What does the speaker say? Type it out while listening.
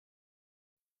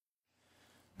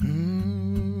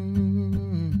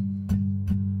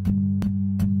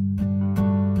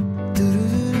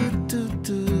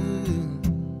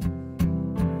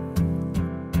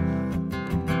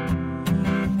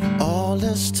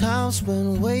times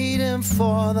been waiting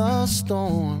for the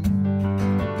storm,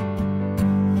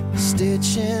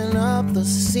 stitching up the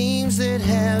seams that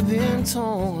have been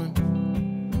torn.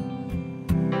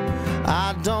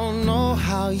 I don't know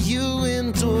how you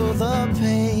endure the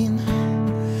pain,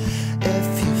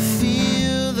 if you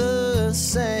feel the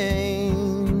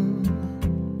same.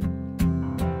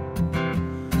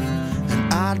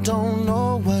 And I don't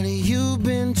know what you've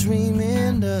been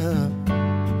dreaming of,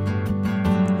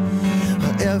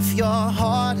 or if your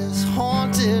heart is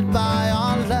haunted by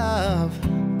our love.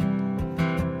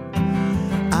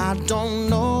 I don't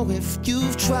know if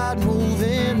you've tried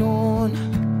moving on,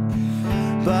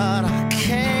 but I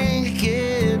can't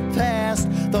get past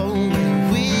the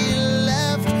way we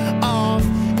left off.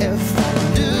 If I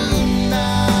knew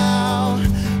now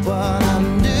what I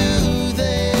knew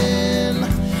then,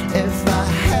 if I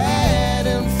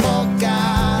hadn't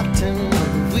forgotten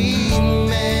what we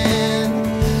meant,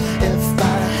 if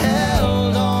I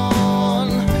held on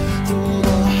through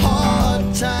the hard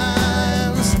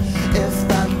times, if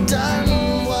I'd done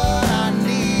what I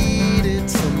needed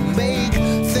to make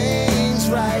things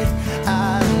right, I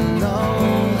know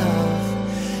love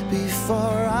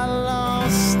before I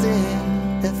lost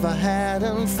it, if I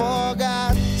hadn't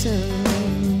forgotten.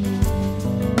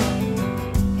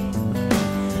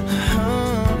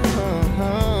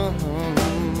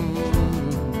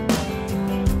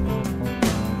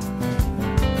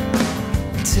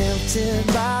 Tempted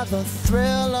by the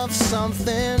thrill of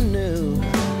something new,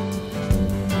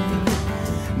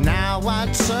 now I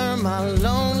turn my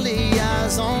lonely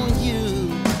eyes on you.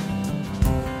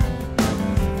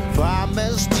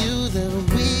 Promised you that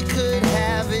we could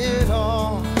have it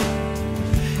all,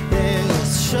 and you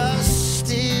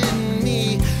trusted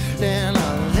me, then I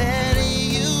let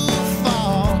you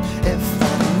fall. If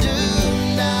I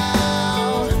knew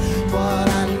now what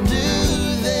I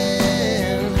knew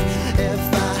then, if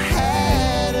I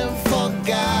hadn't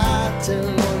forgotten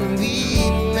what we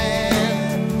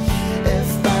meant, if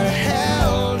I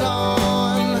held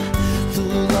on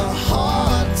through the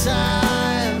hard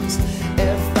times,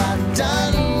 if I'd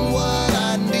done what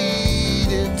I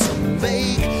needed to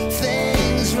make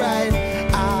things right,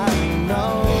 I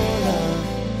know love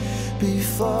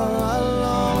before I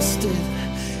lost it,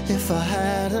 if I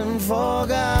hadn't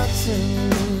forgotten.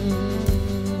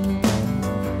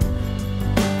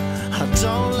 I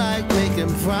don't like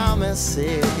making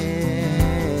promises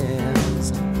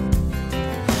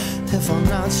if I'm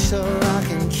not sure I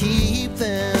can keep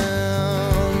them.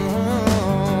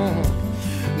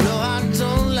 No, I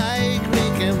don't like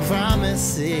making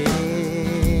promises.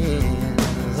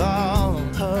 Oh,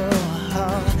 oh,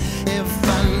 oh. If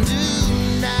I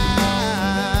knew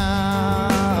now,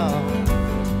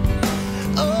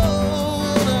 oh,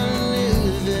 what I knew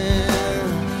then,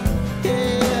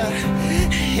 yeah,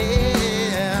 yeah.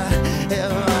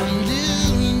 If I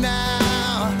knew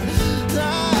now,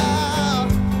 oh,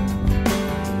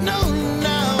 no,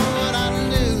 what I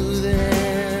knew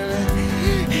then,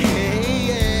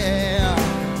 yeah,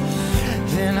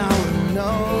 then I would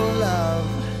know love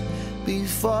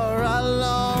before I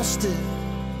lost it.